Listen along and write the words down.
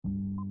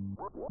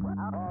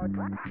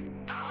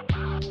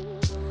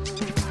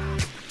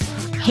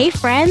Hey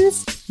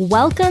friends,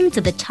 welcome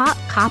to the Talk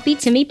Copy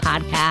to Me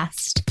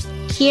podcast.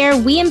 Here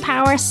we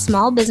empower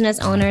small business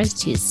owners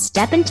to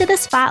step into the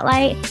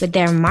spotlight with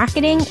their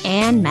marketing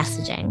and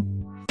messaging.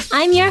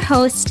 I'm your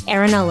host,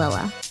 Erin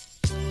Alilla.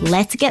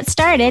 Let's get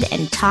started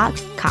and talk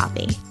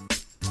copy.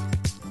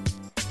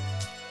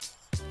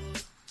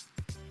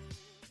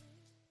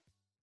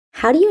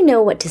 How do you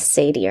know what to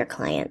say to your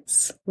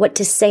clients? What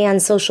to say on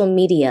social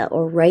media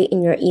or write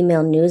in your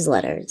email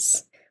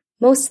newsletters?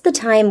 Most of the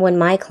time when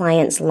my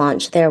clients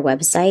launch their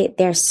website,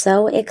 they're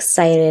so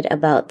excited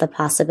about the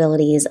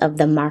possibilities of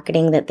the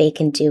marketing that they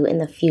can do in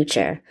the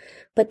future.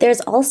 But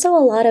there's also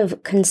a lot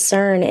of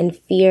concern and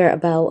fear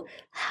about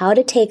how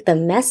to take the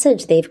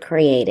message they've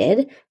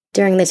created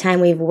during the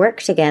time we've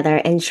worked together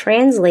and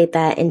translate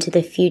that into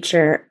the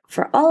future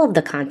for all of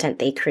the content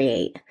they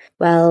create.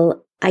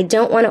 Well, I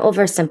don't want to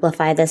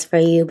oversimplify this for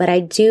you, but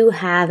I do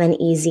have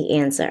an easy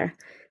answer.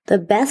 The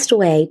best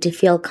way to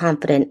feel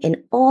confident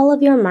in all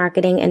of your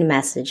marketing and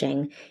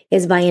messaging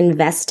is by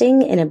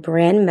investing in a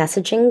brand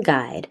messaging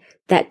guide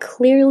that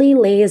clearly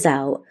lays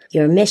out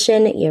your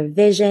mission, your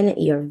vision,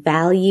 your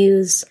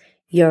values,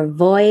 your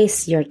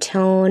voice, your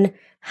tone,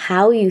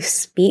 how you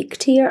speak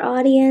to your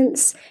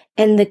audience,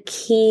 and the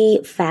key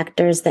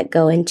factors that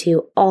go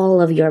into all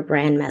of your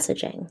brand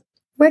messaging.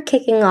 We're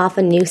kicking off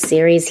a new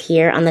series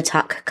here on the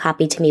Talk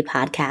Copy to Me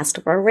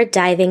podcast where we're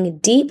diving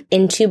deep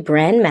into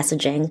brand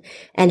messaging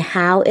and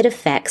how it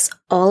affects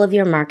all of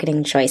your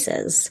marketing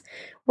choices.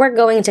 We're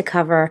going to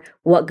cover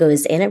what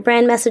goes in a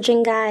brand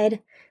messaging guide,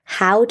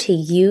 how to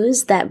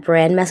use that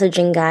brand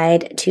messaging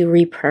guide to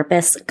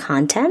repurpose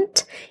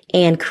content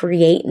and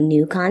create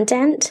new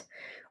content,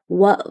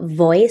 what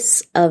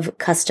voice of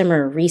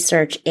customer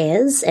research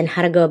is and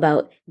how to go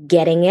about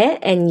getting it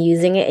and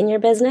using it in your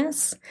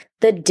business,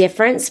 the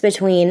difference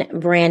between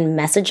brand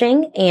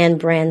messaging and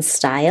brand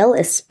style,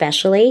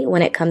 especially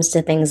when it comes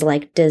to things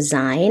like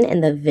design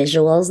and the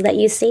visuals that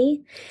you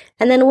see.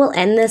 And then we'll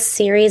end this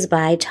series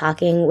by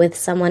talking with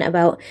someone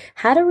about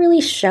how to really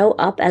show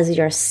up as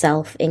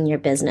yourself in your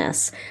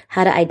business,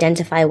 how to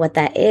identify what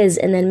that is,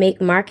 and then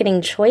make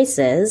marketing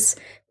choices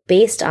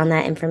based on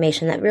that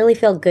information that really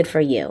feel good for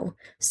you.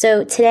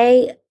 So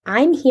today,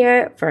 I'm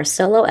here for a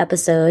solo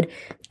episode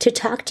to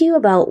talk to you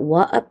about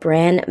what a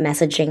brand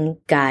messaging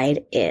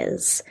guide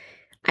is.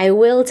 I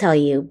will tell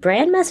you,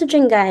 brand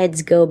messaging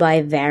guides go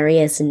by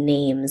various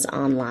names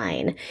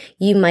online.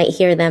 You might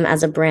hear them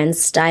as a brand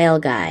style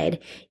guide,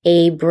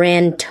 a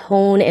brand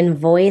tone and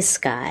voice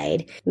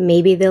guide.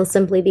 Maybe they'll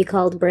simply be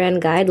called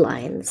brand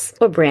guidelines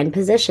or brand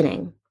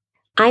positioning.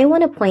 I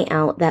want to point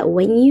out that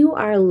when you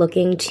are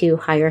looking to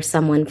hire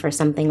someone for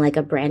something like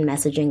a brand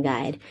messaging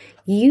guide,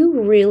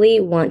 you really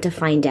want to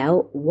find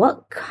out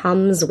what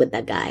comes with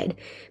the guide.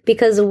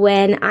 Because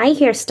when I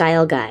hear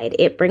style guide,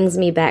 it brings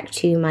me back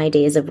to my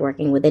days of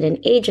working within an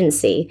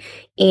agency.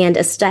 And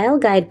a style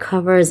guide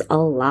covers a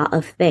lot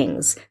of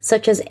things,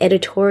 such as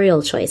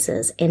editorial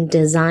choices and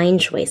design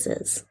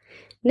choices.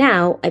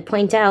 Now, I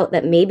point out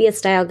that maybe a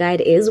style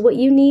guide is what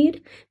you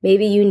need.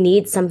 Maybe you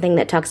need something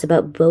that talks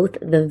about both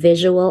the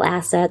visual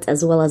assets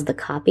as well as the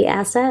copy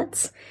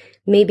assets.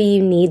 Maybe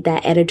you need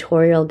that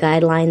editorial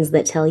guidelines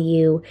that tell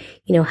you,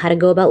 how to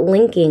go about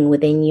linking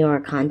within your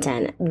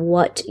content,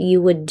 what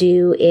you would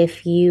do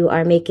if you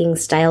are making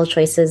style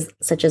choices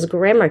such as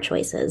grammar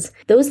choices.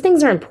 Those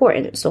things are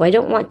important, so I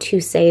don't want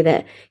to say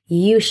that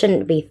you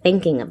shouldn't be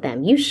thinking of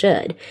them. You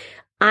should.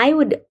 I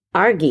would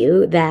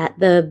argue that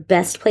the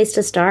best place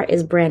to start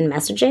is brand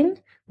messaging.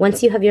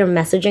 Once you have your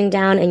messaging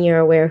down and you're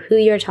aware who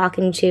you're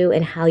talking to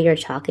and how you're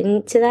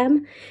talking to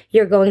them,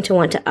 you're going to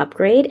want to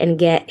upgrade and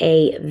get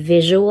a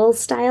visual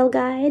style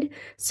guide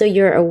so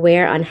you're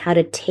aware on how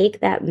to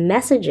take that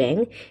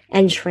messaging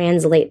and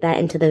translate that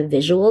into the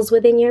visuals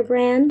within your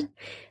brand.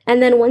 And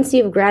then once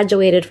you've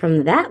graduated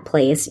from that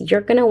place,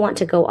 you're going to want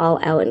to go all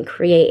out and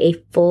create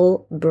a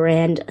full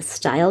brand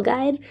style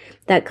guide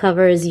that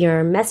covers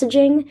your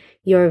messaging,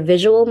 your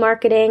visual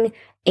marketing,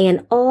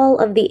 and all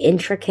of the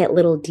intricate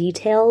little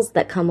details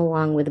that come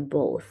along with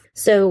both.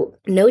 So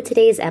know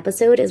today's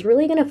episode is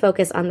really going to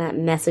focus on that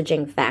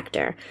messaging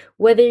factor.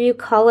 Whether you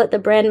call it the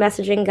brand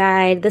messaging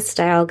guide, the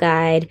style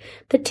guide,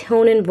 the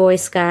tone and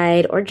voice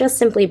guide, or just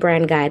simply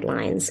brand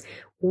guidelines,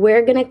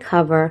 we're going to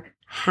cover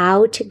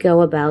how to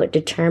go about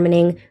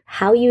determining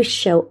how you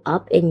show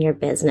up in your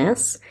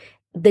business,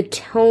 the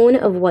tone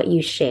of what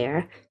you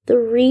share, the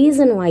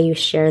reason why you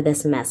share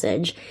this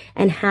message,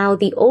 and how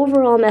the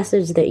overall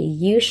message that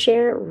you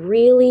share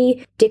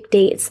really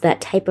dictates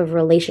that type of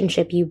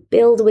relationship you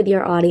build with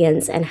your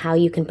audience and how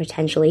you can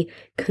potentially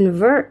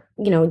convert,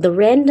 the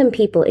random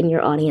people in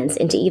your audience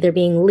into either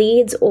being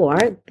leads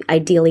or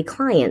ideally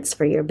clients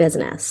for your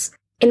business.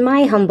 In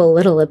my humble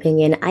little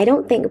opinion, I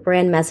don't think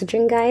brand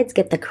messaging guides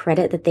get the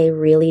credit that they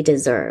really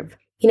deserve.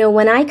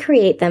 When I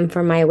create them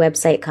for my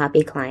website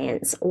copy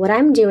clients, what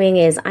I'm doing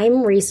is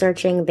I'm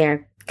researching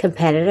their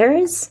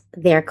competitors,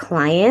 their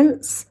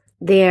clients,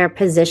 their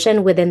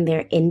position within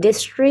their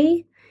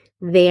industry,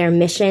 their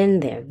mission,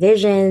 their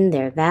vision,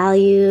 their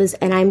values,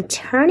 and I'm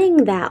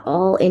turning that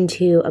all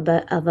into a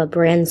bit of a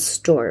brand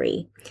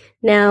story.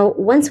 Now,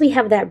 once we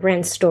have that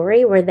brand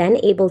story, we're then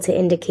able to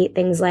indicate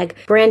things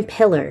like brand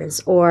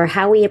pillars or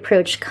how we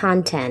approach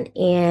content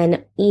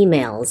and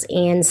emails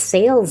and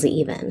sales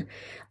even.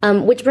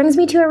 Which brings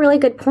me to a really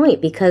good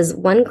point, because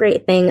one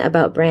great thing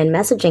about brand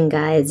messaging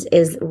guides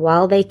is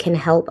while they can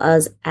help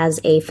us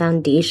as a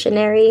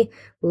foundationary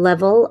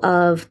level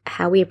of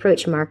how we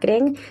approach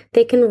marketing,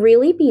 they can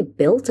really be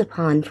built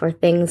upon for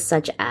things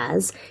such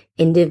as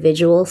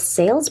individual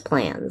sales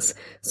plans.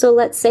 So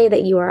let's say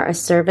that you are a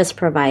service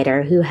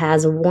provider who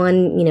has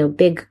one,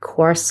 big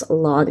course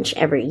launch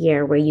every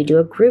year where you do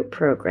a group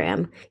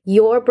program.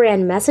 Your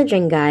brand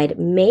messaging guide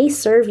may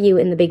serve you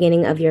in the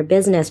beginning of your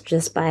business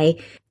just by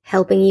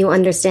helping you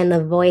understand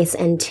the voice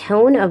and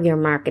tone of your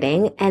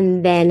marketing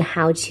and then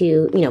how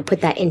to,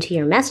 put that into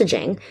your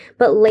messaging.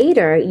 But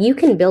later you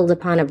can build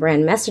upon a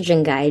brand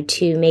messaging guide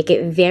to make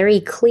it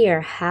very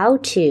clear how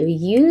to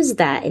use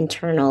that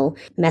internal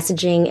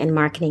messaging and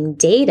marketing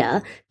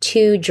data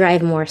to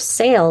drive more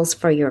sales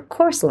for your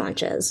course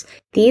launches.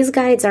 These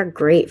guides are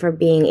great for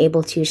being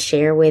able to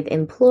share with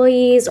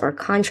employees or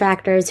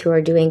contractors who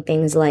are doing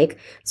things like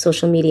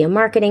social media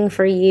marketing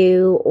for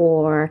you,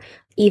 or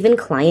even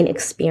client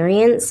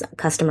experience,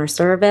 customer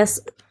service,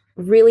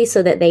 really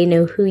so that they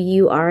know who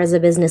you are as a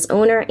business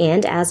owner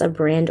and as a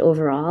brand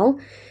overall.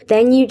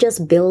 Then you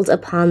just build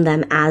upon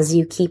them as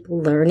you keep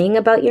learning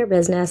about your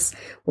business,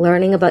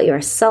 learning about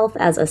yourself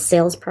as a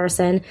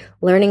salesperson,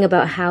 learning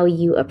about how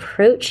you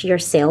approach your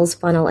sales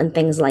funnel and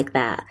things like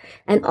that.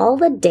 And all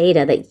the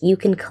data that you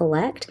can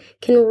collect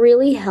can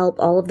really help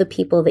all of the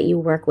people that you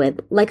work with,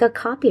 like a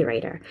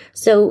copywriter.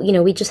 So,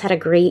 we just had a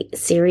great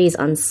series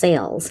on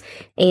sales,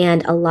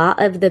 and a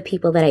lot of the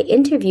people that I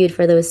interviewed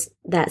for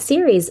that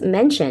series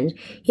mentioned,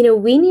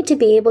 we need to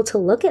be able to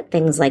look at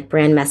things like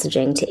brand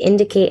messaging to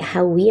indicate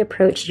how we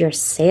approach your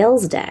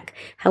sales deck,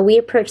 how we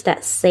approach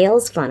that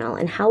sales funnel,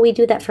 and how we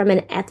do that from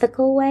an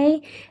ethical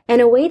way and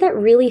a way that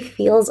really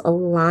feels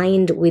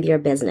aligned with your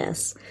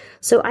business.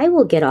 So I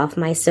will get off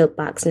my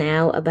soapbox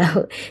now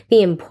about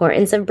the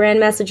importance of brand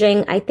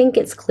messaging. I think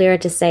it's clear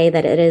to say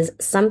that it is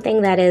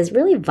something that is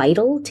really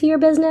vital to your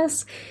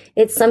business.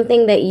 It's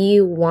something that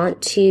you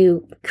want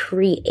to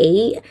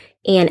create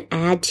and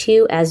add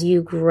to as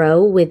you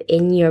grow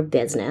within your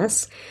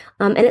business.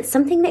 And it's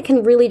something that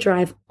can really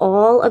drive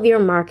all of your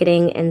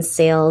marketing and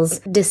sales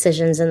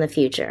decisions in the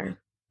future.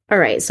 All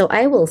right, so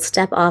I will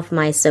step off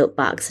my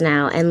soapbox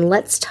now, and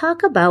let's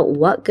talk about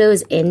what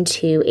goes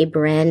into a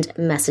brand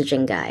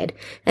messaging guide.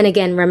 And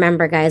again,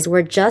 remember guys,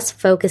 we're just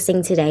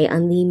focusing today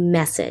on the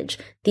message,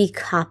 the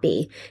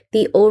copy,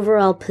 the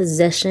overall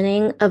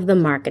positioning of the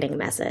marketing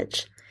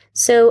message.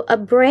 So a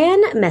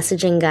brand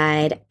messaging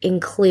guide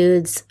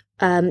includes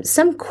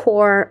some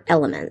core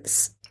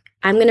elements.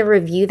 I'm going to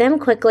review them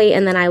quickly,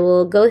 and then I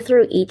will go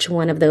through each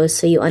one of those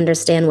so you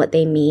understand what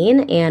they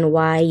mean and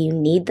why you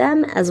need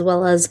them, as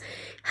well as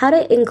how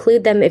to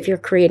include them if you're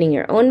creating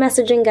your own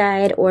messaging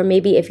guide, or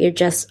maybe if you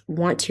just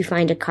want to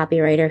find a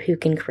copywriter who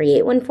can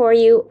create one for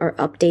you or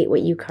update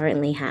what you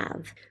currently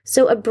have.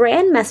 So a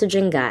brand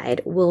messaging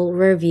guide will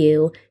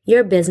review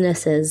your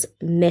business's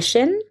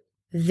mission,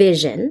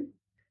 vision,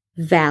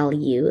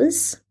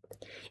 values.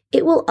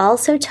 It will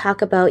also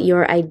talk about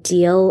your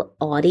ideal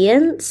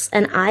audience,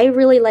 and I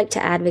really like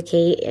to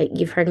advocate,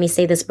 you've heard me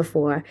say this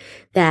before,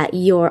 that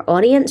your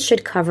audience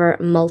should cover a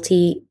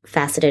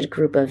multifaceted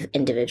group of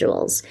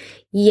individuals.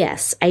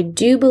 Yes, I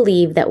do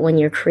believe that when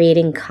you're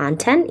creating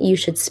content, you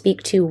should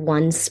speak to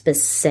one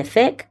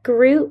specific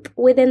group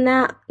within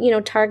that,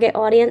 target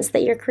audience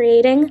that you're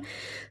creating.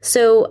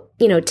 So,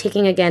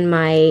 taking again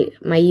my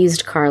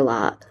used car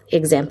lot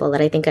example that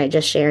I think I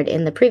just shared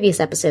in the previous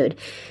episode.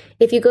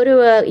 If you go to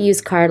a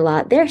used car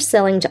lot, they're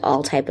selling to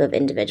all type of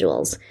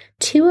individuals.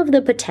 Two of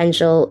the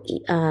potential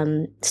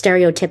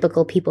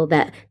stereotypical people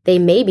that they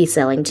may be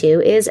selling to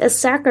is a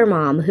soccer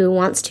mom who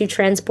wants to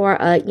transport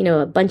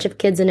a bunch of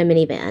kids in a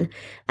minivan,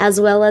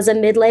 as well as a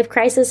midlife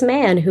crisis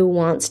man who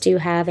wants to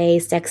have a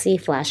sexy,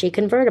 flashy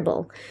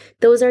convertible.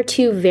 Those are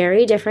two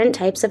very different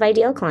types of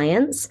ideal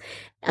clients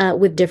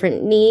with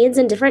different needs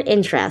and different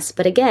interests.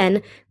 But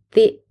again,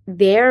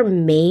 their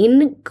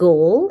main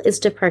goal is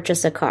to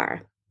purchase a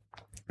car.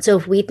 So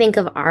if we think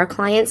of our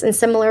clients in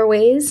similar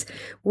ways,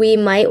 we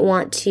might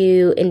want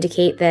to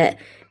indicate that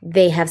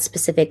they have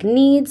specific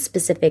needs,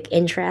 specific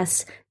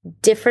interests,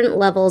 different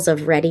levels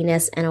of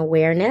readiness and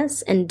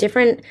awareness, and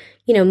different,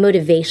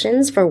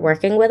 motivations for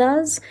working with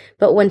us.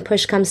 But when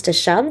push comes to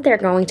shove, they're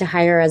going to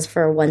hire us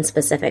for one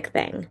specific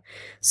thing.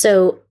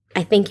 So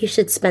I think you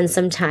should spend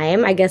some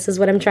time, I guess is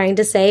what I'm trying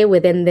to say,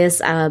 within this,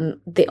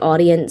 the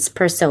audience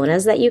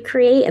personas that you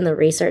create and the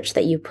research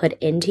that you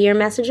put into your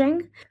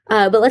messaging.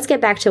 But let's get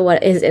back to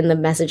what is in the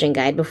messaging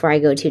guide before I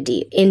go too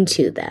deep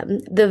into them.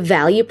 The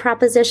value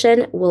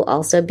proposition will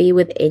also be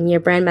within your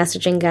brand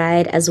messaging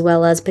guide, as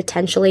well as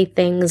potentially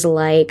things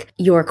like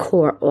your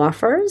core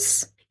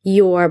offers.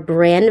 Your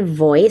brand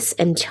voice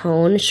and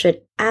tone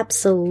should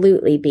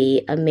absolutely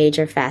be a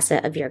major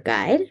facet of your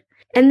guide.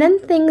 And then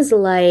things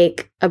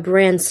like a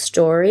brand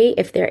story,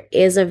 if there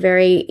is a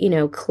very,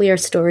 clear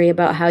story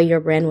about how your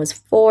brand was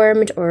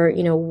formed or,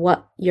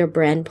 what your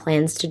brand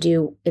plans to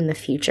do in the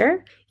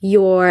future.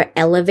 Your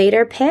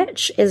elevator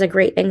pitch is a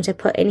great thing to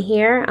put in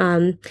here.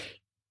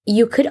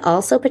 You could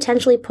also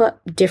potentially put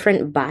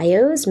different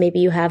bios. Maybe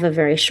you have a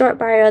very short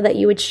bio that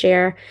you would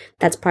share.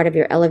 That's part of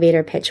your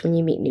elevator pitch when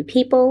you meet new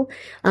people.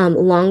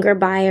 Longer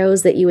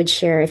bios that you would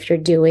share if you're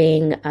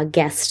doing a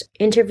guest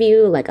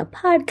interview, like a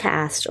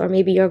podcast, or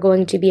maybe you're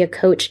going to be a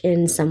coach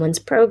in someone's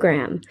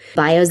program.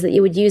 Bios that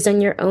you would use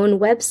on your own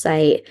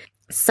website.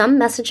 Some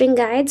messaging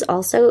guides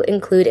also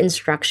include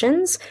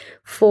instructions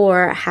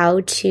for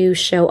how to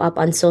show up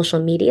on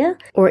social media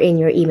or in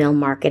your email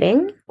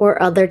marketing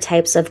or other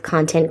types of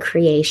content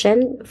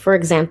creation. For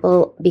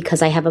example,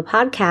 because I have a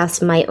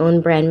podcast, my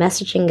own brand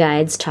messaging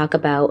guides talk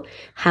about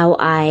how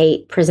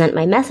I present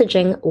my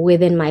messaging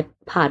within my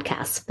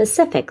podcast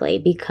specifically,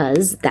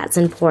 because that's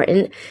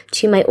important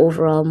to my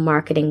overall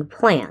marketing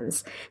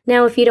plans.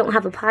 Now, if you don't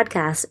have a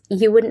podcast,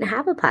 you wouldn't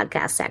have a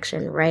podcast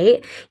section,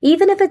 right?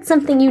 Even if it's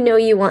something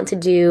you want to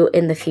do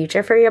in the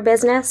future for your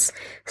business,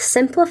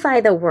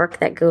 simplify the work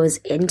that goes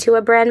into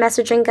a brand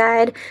messaging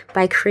guide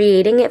by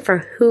creating it for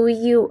who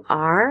you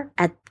are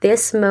at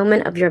this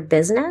moment of your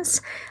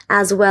business,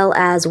 as well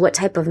as what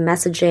type of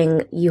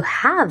messaging you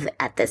have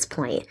at this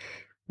point.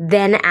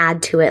 Then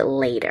add to it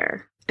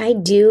later. I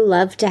do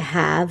love to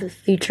have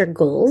future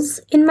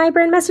goals in my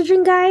brand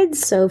messaging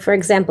guides. So for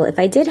example, if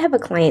I did have a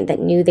client that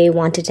knew they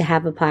wanted to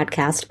have a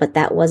podcast, but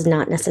that was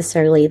not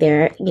necessarily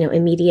their,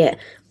 immediate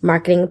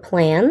marketing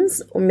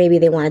plans, or maybe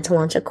they wanted to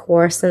launch a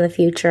course in the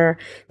future,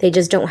 they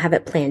just don't have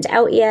it planned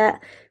out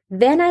yet,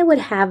 then I would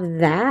have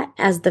that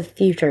as the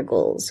future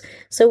goals.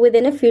 So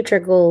within a future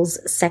goals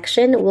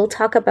section, we'll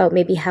talk about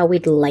maybe how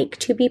we'd like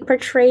to be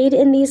portrayed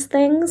in these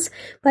things,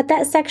 but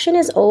that section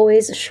is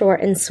always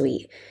short and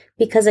sweet.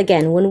 Because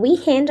again, when we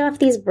hand off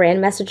these brand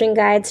messaging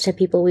guides to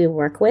people we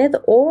work with,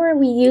 or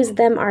we use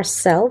them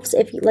ourselves,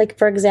 if like,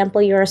 for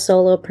example, you're a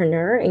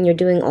solopreneur and you're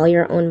doing all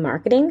your own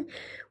marketing,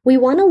 we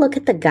want to look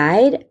at the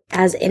guide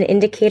as an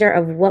indicator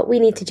of what we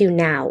need to do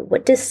now,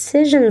 what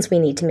decisions we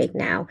need to make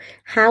now,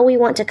 how we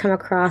want to come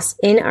across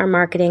in our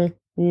marketing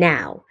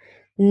now,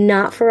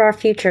 not for our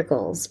future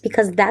goals,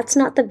 because that's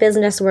not the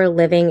business we're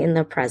living in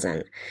the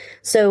present.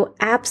 So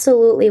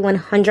absolutely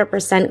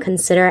 100%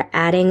 consider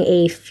adding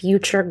a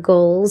future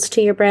goals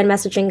to your brand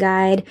messaging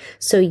guide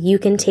so you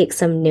can take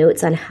some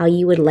notes on how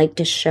you would like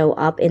to show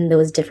up in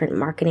those different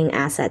marketing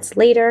assets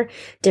later,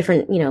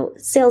 different,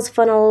 sales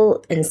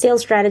funnel and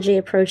sales strategy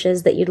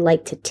approaches that you'd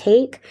like to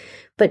take.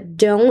 But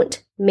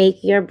don't make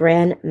your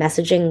brand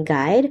messaging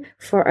guide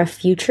for a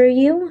future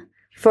you,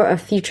 for a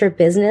future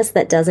business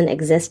that doesn't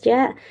exist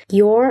yet.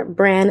 Your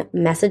brand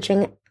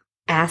messaging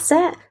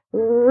asset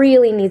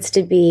really needs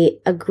to be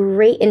a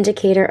great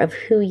indicator of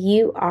who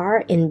you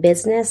are in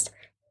business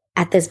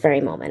at this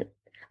very moment.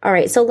 All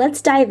right, so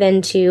let's dive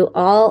into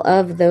all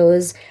of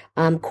those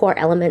core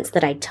elements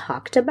that I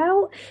talked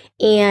about,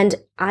 and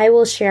I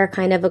will share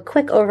kind of a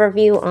quick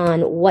overview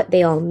on what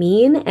they all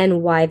mean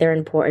and why they're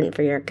important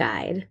for your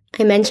guide.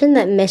 I mentioned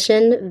that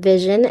mission,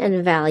 vision,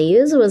 and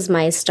values was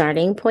my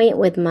starting point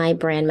with my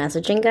brand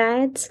messaging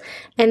guides,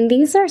 and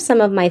these are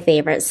some of my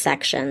favorite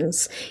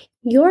sections.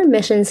 Your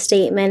mission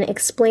statement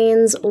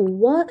explains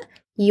what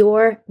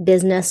your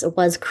business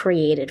was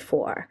created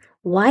for.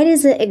 Why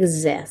does it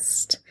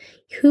exist?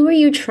 Who are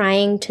you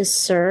trying to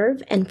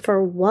serve and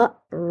for what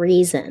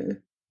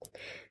reason?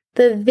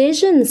 The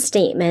vision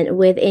statement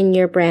within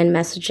your brand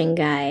messaging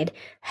guide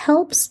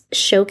helps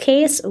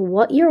showcase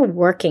what you're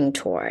working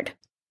toward.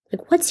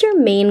 Like, what's your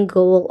main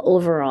goal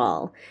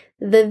overall?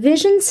 The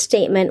vision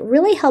statement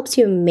really helps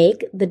you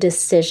make the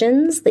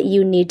decisions that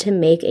you need to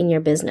make in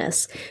your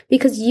business,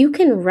 because you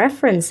can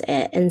reference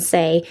it and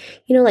say,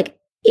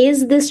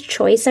 is this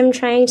choice I'm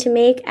trying to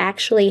make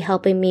actually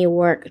helping me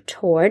work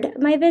toward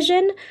my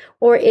vision?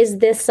 Or is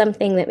this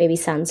something that maybe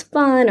sounds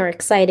fun or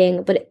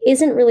exciting, but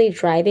isn't really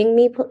driving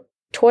me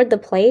toward the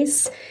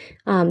place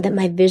that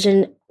my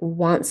vision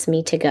wants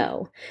me to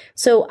go?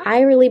 So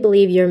I really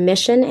believe your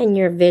mission and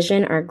your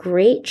vision are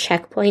great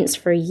checkpoints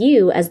for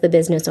you as the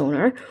business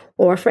owner,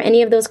 or for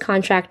any of those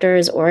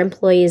contractors or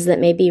employees that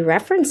may be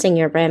referencing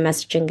your brand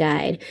messaging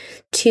guide,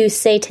 to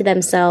say to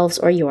themselves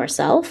or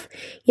yourself,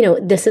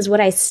 this is what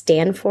I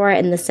stand for,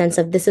 in the sense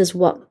of this is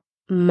what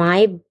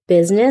my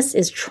business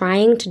is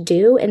trying to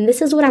do, and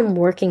this is what I'm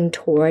working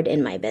toward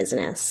in my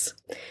business.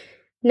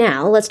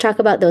 Now, let's talk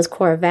about those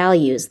core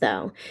values,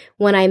 though.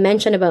 When I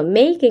mentioned about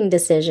making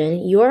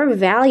decision, your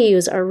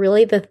values are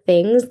really the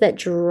things that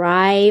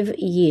drive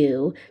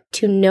you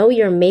to know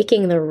you're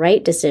making the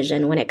right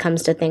decision when it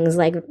comes to things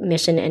like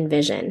mission and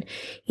vision.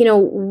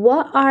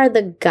 What are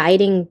the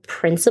guiding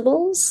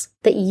principles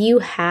that you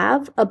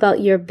have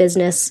about your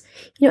business,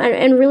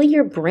 and really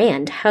your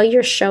brand, how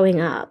you're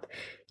showing up?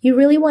 You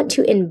really want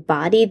to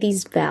embody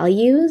these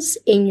values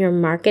in your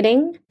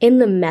marketing, in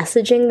the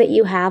messaging that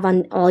you have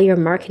on all your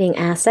marketing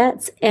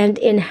assets, and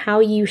in how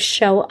you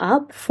show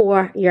up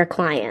for your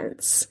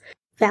clients.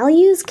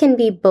 Values can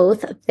be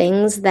both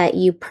things that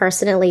you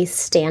personally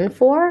stand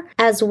for,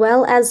 as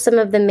well as some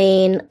of the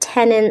main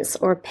tenets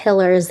or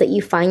pillars that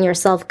you find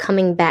yourself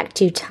coming back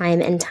to time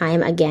and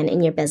time again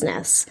in your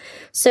business.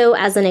 So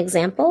as an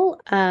example,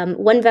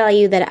 one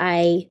value that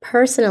I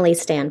personally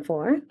stand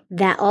for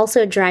that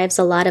also drives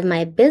a lot of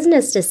my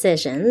business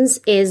decisions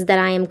is that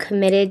I am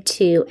committed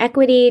to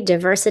equity,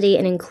 diversity,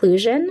 and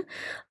inclusion.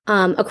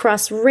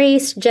 Across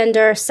race,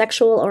 gender,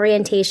 sexual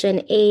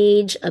orientation,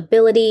 age,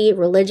 ability,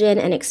 religion,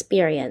 and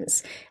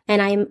experience. And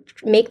I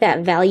make that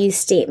value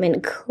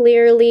statement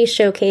clearly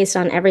showcased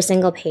on every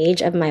single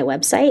page of my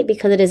website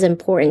because it is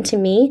important to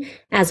me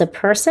as a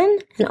person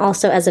and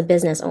also as a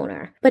business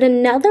owner. But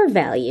another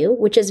value,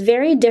 which is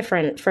very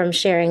different from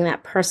sharing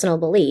that personal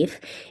belief,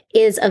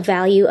 is a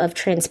value of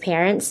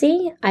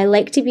transparency. I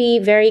like to be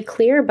very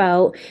clear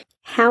about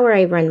how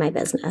I run my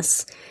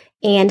business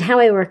and how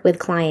I work with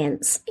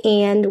clients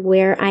and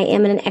where I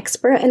am an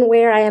expert and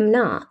where I am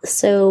not.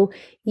 So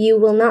you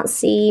will not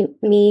see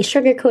me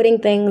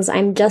sugarcoating things.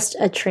 I'm just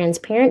a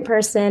transparent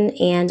person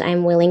and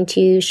I'm willing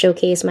to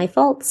showcase my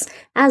faults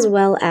as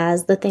well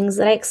as the things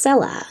that I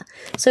excel at.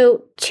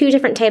 So 2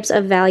 different types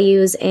of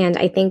values, and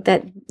I think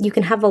that you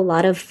can have a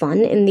lot of fun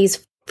in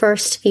these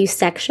first few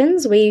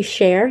sections where you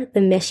share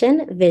the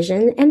mission,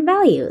 vision, and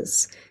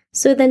values.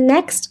 So the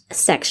next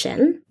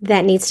section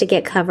that needs to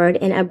get covered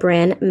in a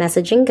brand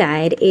messaging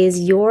guide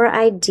is your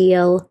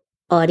ideal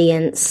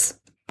audience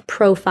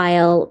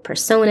profile,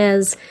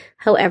 personas,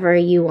 however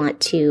you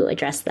want to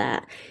address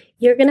that.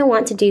 You're going to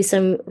want to do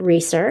some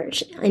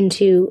research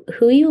into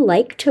who you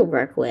like to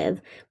work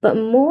with, but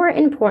more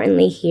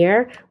importantly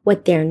here,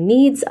 what their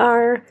needs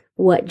are,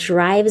 what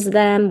drives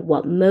them,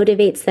 what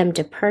motivates them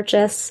to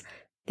purchase,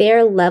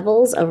 their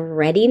levels of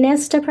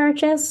readiness to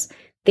purchase,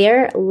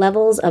 their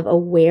levels of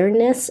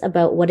awareness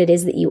about what it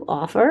is that you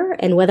offer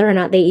and whether or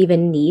not they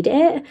even need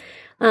it.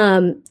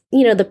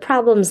 The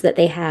problems that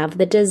they have,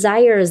 the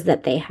desires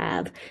that they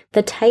have,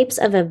 the types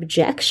of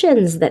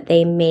objections that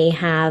they may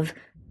have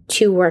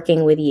to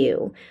working with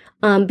you.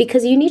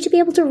 Because you need to be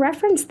able to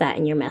reference that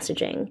in your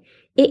messaging.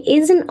 It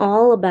isn't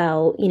all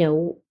about,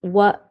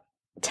 what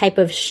type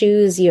of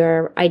shoes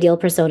your ideal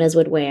personas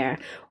would wear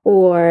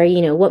or,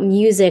 what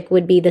music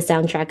would be the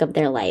soundtrack of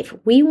their life.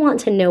 We want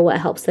to know what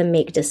helps them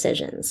make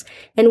decisions.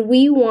 And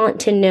we want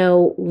to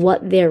know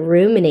what they're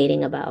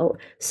ruminating about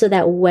so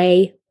that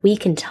way we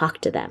can talk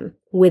to them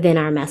within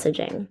our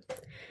messaging.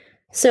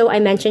 So I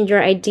mentioned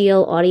your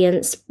ideal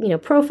audience,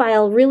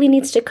 profile really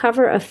needs to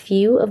cover a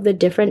few of the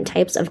different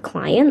types of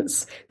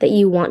clients that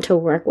you want to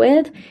work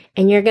with.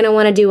 And you're going to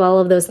want to do all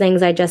of those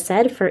things I just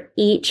said for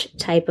each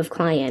type of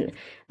client.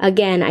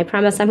 Again, I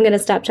promise I'm going to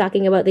stop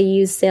talking about the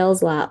used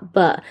sales lot,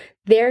 but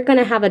they're going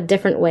to have a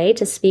different way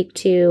to speak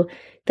to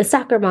the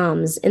soccer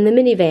moms in the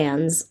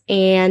minivans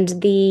and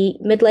the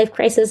midlife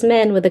crisis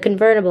men with the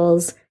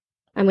convertibles.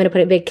 I'm going to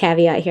put a big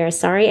caveat here.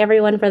 Sorry,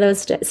 everyone, for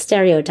those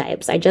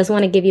stereotypes. I just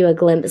want to give you a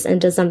glimpse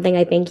into something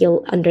I think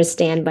you'll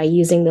understand by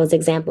using those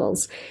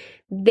examples.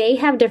 They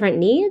have different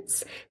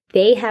needs.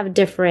 They have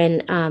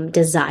different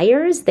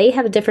desires. They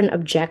have different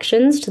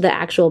objections to the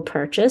actual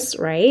purchase,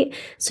 right?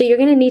 So you're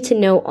going to need to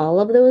know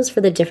all of those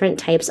for the different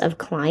types of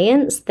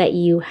clients that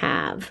you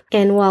have.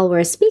 And while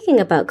we're speaking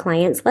about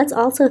clients, let's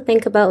also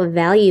think about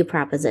value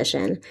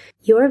proposition.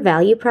 Your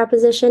value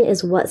proposition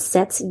is what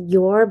sets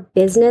your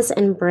business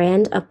and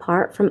brand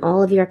apart from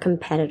all of your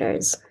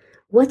competitors.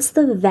 What's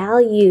the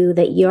value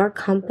that your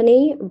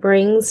company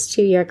brings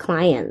to your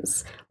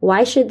clients?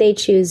 Why should they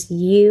choose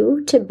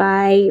you to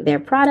buy their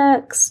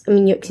products?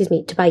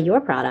 To buy your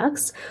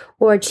products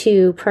or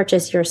to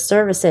purchase your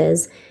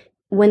services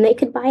when they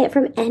could buy it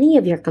from any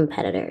of your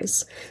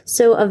competitors?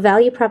 So a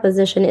value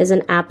proposition is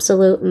an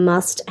absolute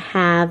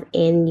must-have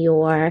in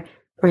your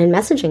brand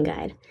messaging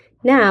guide.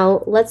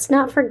 Now, let's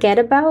not forget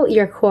about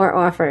your core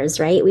offers,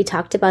 right? We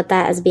talked about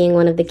that as being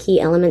one of the key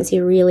elements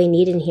you really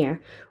need in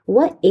here.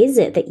 What is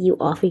it that you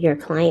offer your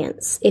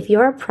clients? If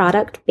you're a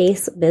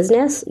product-based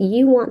business,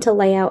 you want to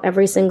lay out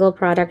every single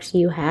product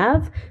you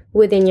have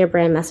within your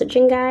brand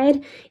messaging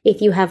guide.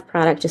 If you have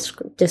product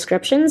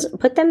descriptions,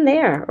 put them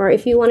there. Or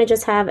if you want to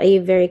just have a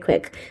very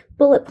quick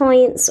bullet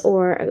points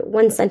or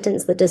one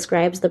sentence that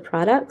describes the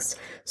products,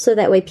 so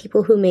that way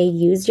people who may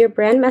use your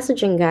brand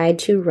messaging guide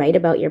to write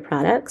about your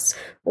products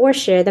or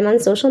share them on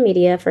social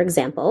media, for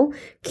example,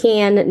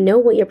 can know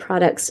what your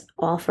products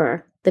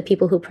offer the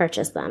people who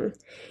purchase them.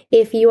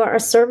 If you are a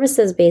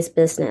services-based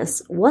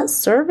business, what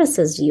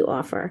services do you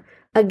offer?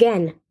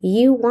 Again,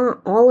 you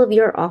want all of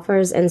your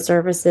offers and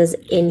services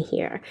in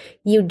here.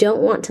 You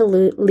don't want to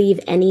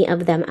leave any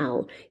of them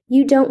out.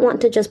 You don't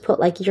want to just put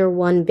like your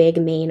one big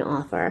main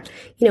offer.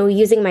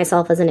 Using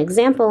myself as an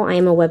example, I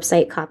am a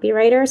website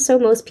copywriter, so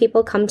most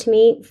people come to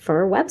me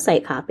for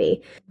website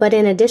copy. But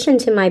in addition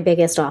to my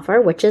biggest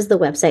offer, which is the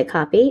website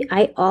copy,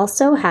 I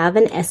also have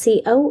an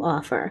SEO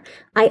offer.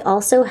 I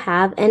also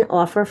have an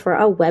offer for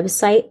a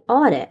website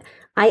audit.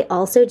 I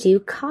also do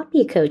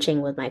copy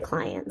coaching with my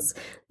clients,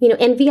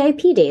 and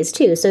VIP days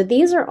too. So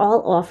these are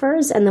all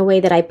offers, and the way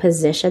that I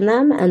position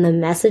them and the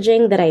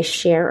messaging that I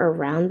share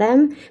around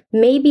them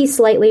may be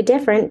slightly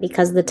different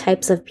because the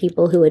types of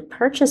people who would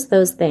purchase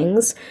those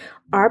things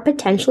are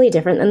potentially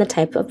different than the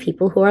type of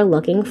people who are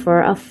looking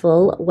for a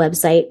full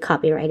website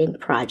copywriting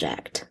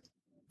project.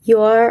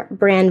 Your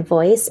brand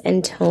voice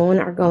and tone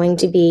are going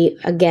to be,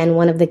 again,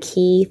 one of the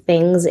key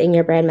things in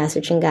your brand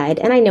messaging guide.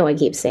 And I know I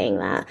keep saying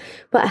that,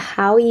 but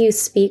how you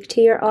speak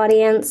to your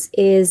audience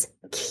is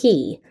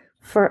key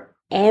for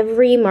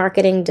every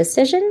marketing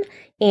decision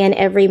and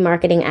every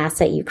marketing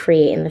asset you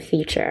create in the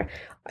future.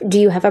 Do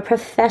you have a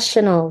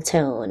professional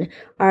tone?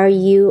 Are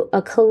you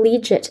a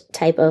collegiate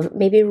type of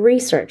maybe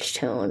research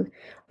tone?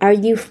 Are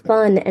you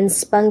fun and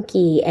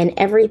spunky and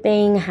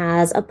everything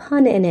has a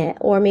pun in it,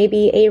 or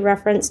maybe a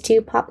reference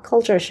to pop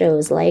culture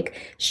shows like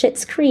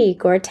Schitt's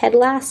Creek or Ted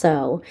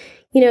Lasso?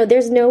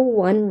 There's no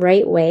one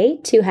right way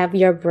to have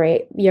your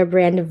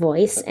brand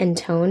voice and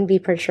tone be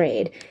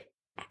portrayed.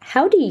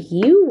 How do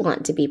you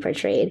want to be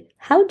portrayed?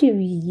 How do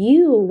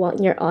you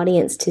want your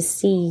audience to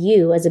see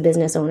you as a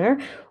business owner,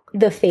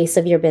 the face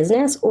of your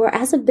business, or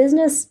as a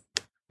business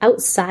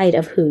outside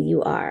of who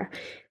you are?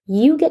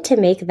 You get to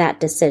make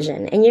that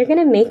decision, and you're going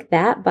to make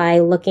that by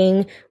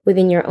looking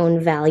within your own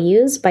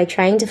values, by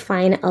trying to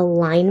find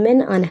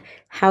alignment on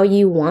how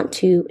you want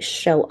to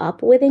show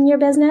up within your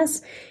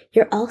business.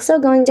 You're also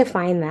going to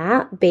find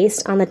that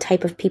based on the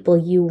type of people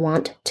you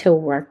want to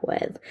work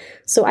with.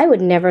 So I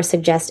would never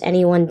suggest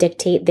anyone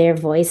dictate their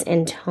voice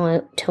and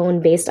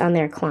tone based on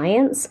their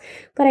clients,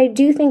 but I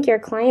do think your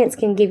clients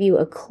can give you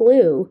a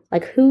clue,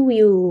 like who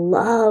you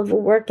love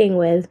working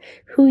with,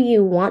 who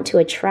you want to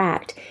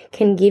attract,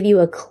 can give you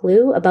a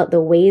clue about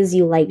the ways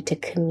you like to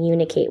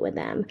communicate with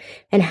them.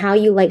 And how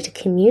you like to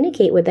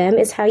communicate with them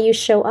is how you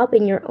show up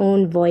in your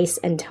own voice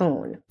and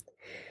tone.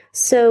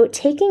 So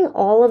taking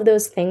all of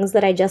those things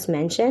that I just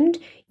mentioned,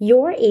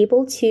 you're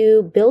able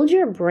to build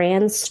your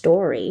brand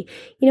story.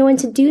 And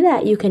to do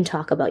that, you can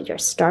talk about your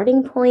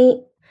starting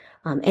point,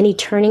 any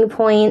turning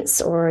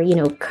points, or,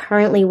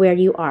 currently where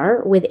you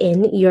are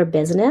within your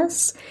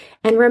business.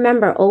 And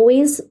remember,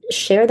 always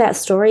share that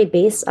story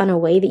based on a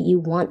way that you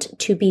want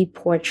to be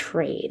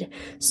portrayed.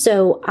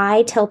 So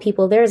I tell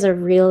people there's a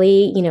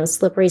really,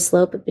 slippery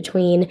slope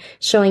between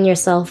showing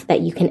yourself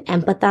that you can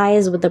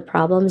empathize with the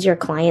problems your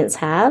clients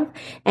have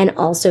and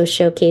also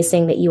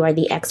showcasing that you are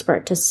the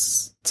expert to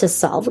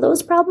solve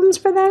those problems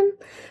for them.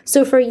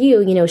 So for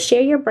you,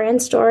 share your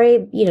brand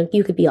story.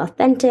 You could be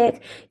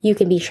authentic. You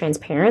can be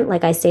transparent,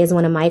 like I say is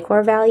one of my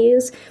core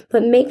values,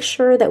 but make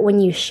sure that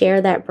when you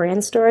share that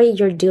brand story,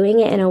 you're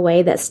doing it in a way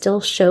that still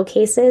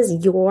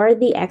showcases you're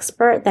the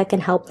expert that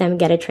can help them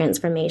get a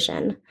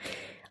transformation.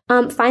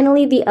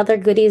 Finally, the other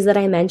goodies that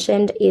I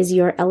mentioned is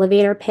your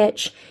elevator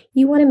pitch.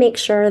 You want to make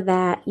sure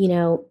that,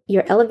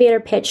 your elevator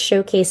pitch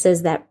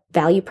showcases that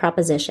value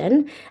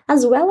proposition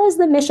as well as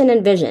the mission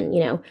and vision.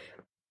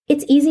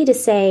 It's easy to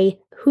say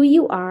who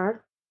you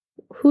are,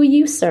 who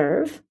you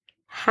serve,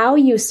 how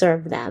you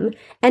serve them,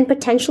 and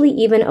potentially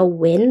even a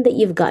win that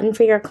you've gotten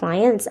for your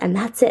clients. And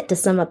that's it to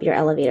sum up your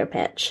elevator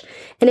pitch.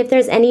 And if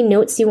there's any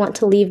notes you want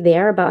to leave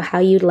there about how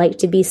you'd like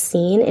to be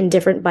seen in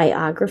different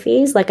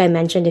biographies, like I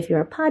mentioned, if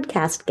you're a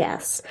podcast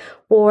guest,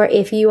 or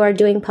if you are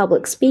doing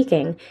public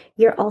speaking,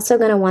 you're also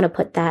going to want to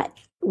put that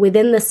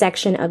within the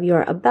section of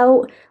your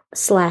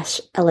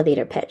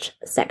about/elevator pitch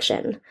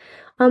section.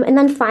 And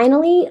then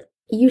finally,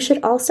 you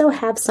should also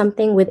have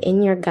something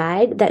within your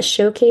guide that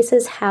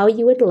showcases how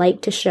you would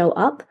like to show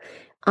up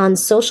on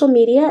social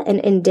media and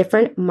in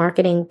different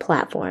marketing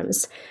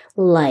platforms,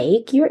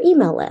 like your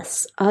email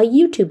lists, a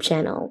YouTube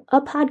channel,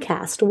 a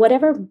podcast,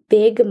 whatever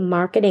big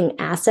marketing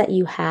asset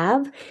you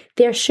have.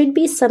 There should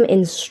be some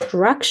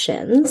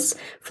instructions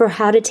for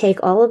how to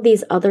take all of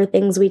these other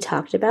things we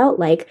talked about,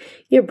 like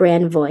your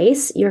brand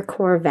voice, your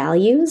core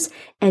values,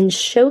 and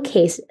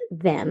showcase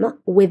them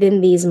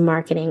within these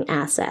marketing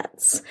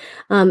assets.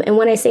 And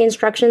when I say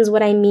instructions,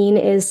 what I mean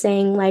is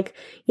saying, like,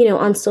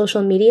 on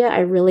social media, I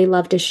really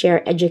love to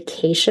share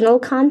educational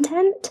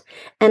content.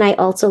 And I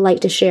also like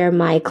to share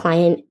my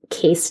client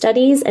case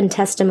studies and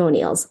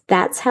testimonials.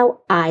 That's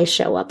how I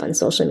show up on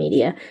social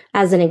media,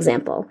 as an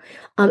example.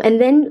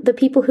 And then the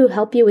people who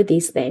help you with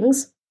these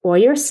things, or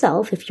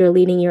yourself, if you're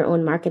leading your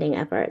own marketing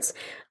efforts,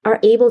 are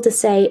able to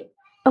say,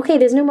 okay,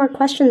 there's no more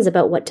questions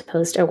about what to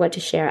post or what to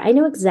share. I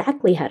know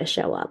exactly how to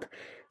show up.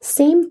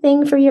 Same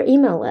thing for your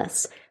email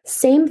lists.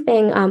 Same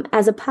thing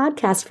as a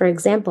podcast, for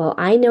example.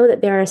 I know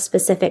that there are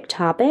specific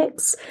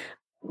topics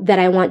that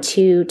I want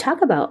to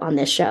talk about on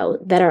this show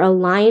that are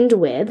aligned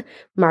with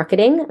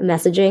marketing,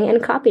 messaging,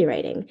 and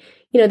copywriting.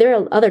 There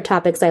are other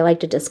topics I like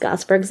to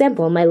discuss. For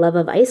example, my love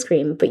of ice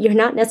cream, but you're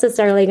not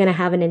necessarily going to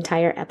have an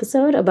entire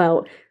episode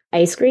about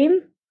ice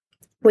cream.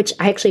 which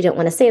I actually don't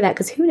want to say that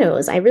because who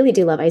knows? I really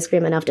do love ice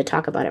cream enough to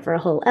talk about it for a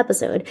whole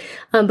episode.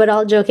 But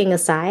all joking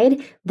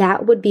aside,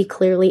 that would be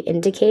clearly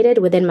indicated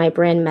within my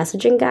brand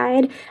messaging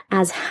guide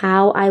as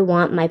how I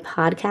want my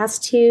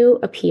podcast to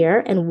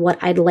appear and what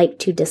I'd like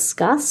to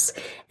discuss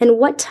and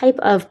what type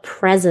of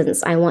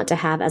presence I want to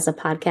have as a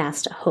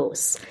podcast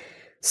host.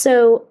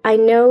 So I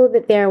know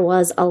that there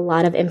was a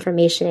lot of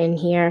information in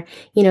here.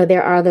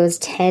 There are those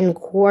 10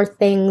 core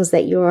things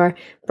that your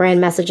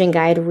brand messaging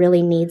guide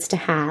really needs to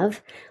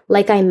have.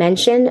 Like I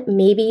mentioned,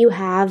 maybe you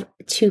have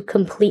to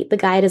complete the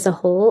guide as a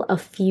whole, a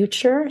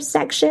future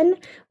section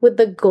with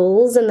the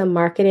goals and the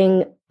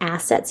marketing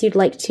assets you'd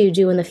like to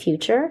do in the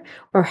future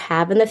or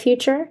have in the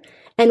future.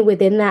 And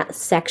within that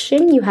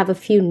section, you have a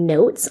few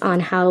notes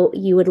on how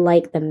you would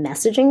like the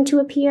messaging to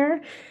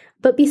appear.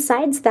 But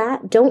besides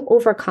that, don't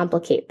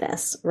overcomplicate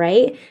this,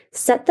 right?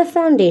 Set the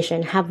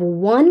foundation, have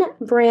one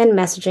brand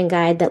messaging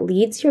guide that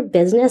leads your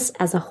business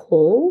as a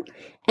whole.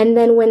 And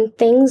then when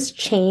things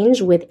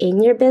change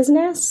within your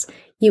business,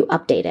 you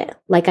update it.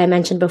 Like I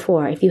mentioned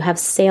before, if you have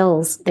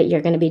sales that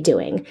you're going to be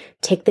doing,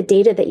 take the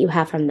data that you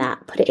have from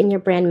that, put it in your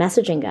brand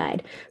messaging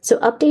guide. So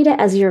update it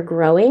as you're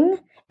growing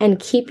and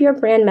keep your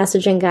brand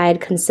messaging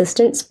guide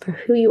consistent for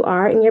who you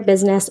are in your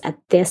business at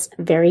this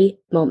very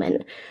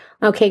moment.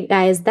 Okay,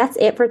 guys, that's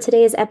it for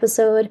today's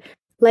episode.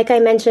 Like I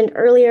mentioned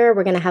earlier,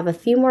 we're going to have a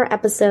few more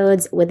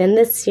episodes within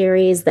this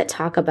series that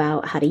talk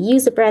about how to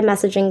use a brand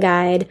messaging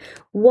guide,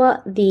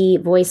 what the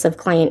voice of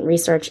client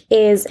research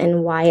is,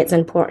 and why it's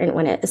important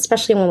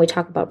especially when we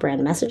talk about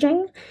brand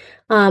messaging,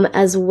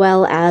 as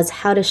well as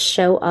how to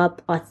show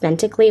up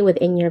authentically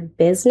within your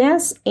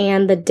business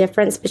and the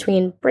difference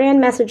between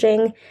brand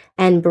messaging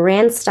and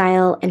brand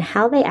style and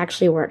how they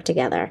actually work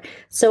together.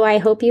 So I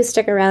hope you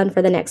stick around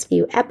for the next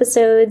few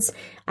episodes.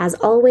 As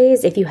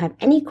always, if you have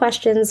any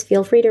questions,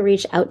 feel free to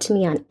reach out to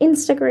me on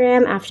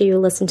Instagram after you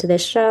listen to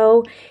this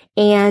show.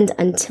 And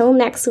until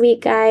next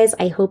week, guys,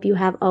 I hope you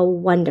have a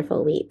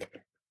wonderful week.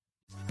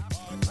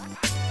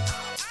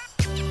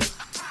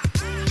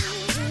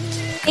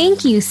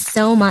 Thank you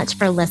so much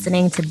for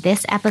listening to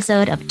this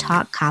episode of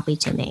Talk Copy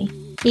to Me.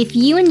 If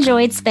you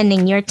enjoyed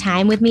spending your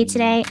time with me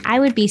today, I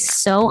would be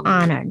so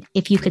honored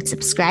if you could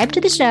subscribe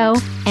to the show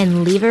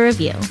and leave a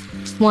review.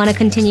 Want to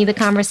continue the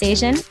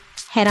conversation?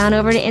 Head on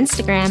over to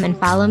Instagram and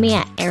follow me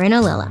at Erin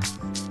Ollila.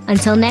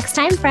 Until next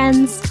time,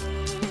 friends.